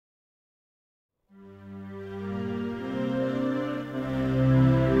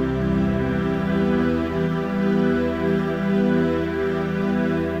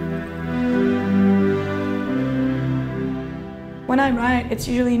I write, it's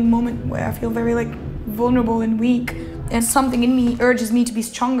usually in a moment where I feel very like vulnerable and weak, and something in me urges me to be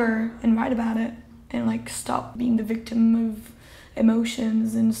stronger and write about it and like stop being the victim of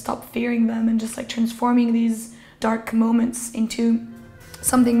emotions and stop fearing them and just like transforming these dark moments into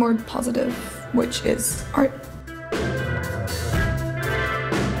something more positive, which is art.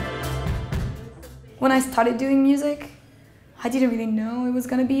 When I started doing music, I didn't really know it was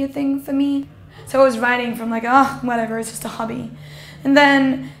gonna be a thing for me. So I was writing from like, oh, whatever, it's just a hobby. And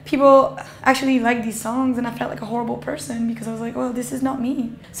then people actually liked these songs and I felt like a horrible person because I was like, well, this is not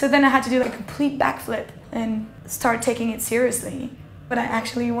me. So then I had to do like a complete backflip and start taking it seriously. What I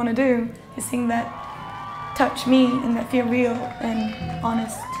actually want to do is things that touch me and that feel real and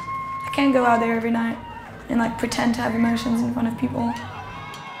honest. I can't go out there every night and like pretend to have emotions in front of people.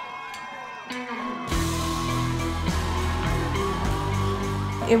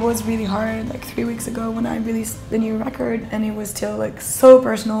 It was really hard like 3 weeks ago when I released the new record, and it was still like so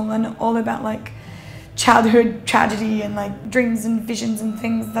personal and all about like childhood tragedy and like dreams and visions and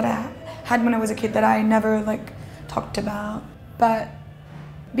things that I had when I was a kid that I never like talked about. But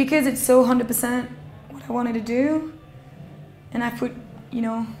because it's so 100% what I wanted to do, and I put, you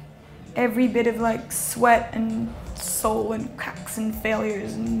know, every bit of like sweat and soul and cracks and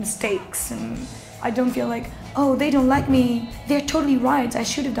failures and mistakes, and I don't feel like, oh, they don't like me, they're totally right, I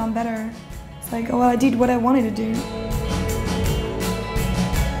should have done better. It's like, oh, well, I did what I wanted to do.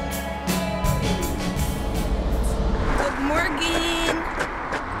 Good morning!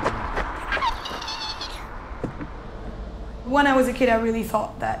 When I was a kid, I really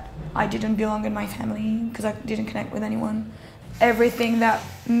thought that I didn't belong in my family because I didn't connect with anyone. Everything that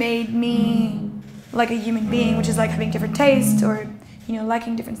made me like a human being, which is like having different tastes or, you know,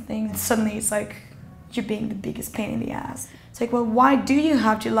 liking different things, suddenly it's like, you're being the biggest pain in the ass. It's like, well, why do you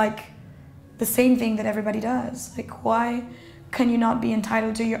have to like the same thing that everybody does? Like, why can you not be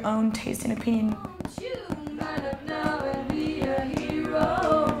entitled to your own taste and opinion? Won't you man up now and be a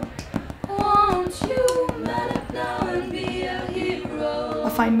hero? Won't you man up now and be a hero? I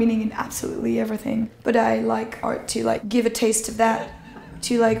find meaning in absolutely everything, but I like art to like give a taste of that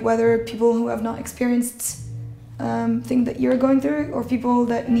to like whether people who have not experienced thing that you're going through, or people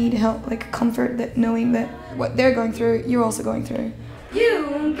that need help, like comfort, that knowing that what they're going through, you're also going through.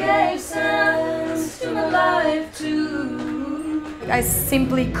 You gave sense to my life too. I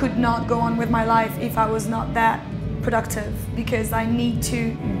simply could not go on with my life if I was not that productive, because I need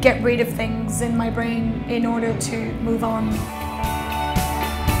to get rid of things in my brain in order to move on.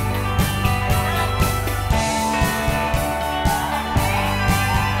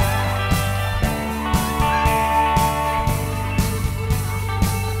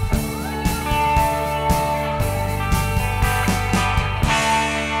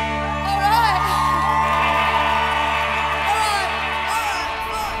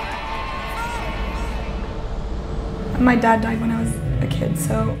 My dad died when I was a kid,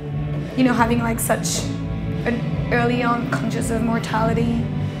 so, you know, having like such an early on conscious of mortality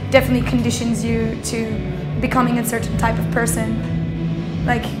definitely conditions you to becoming a certain type of person.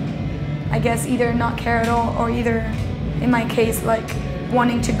 Like, I guess either not care at all, or either, in my case, like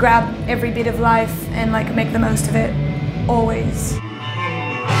wanting to grab every bit of life and like make the most of it, always.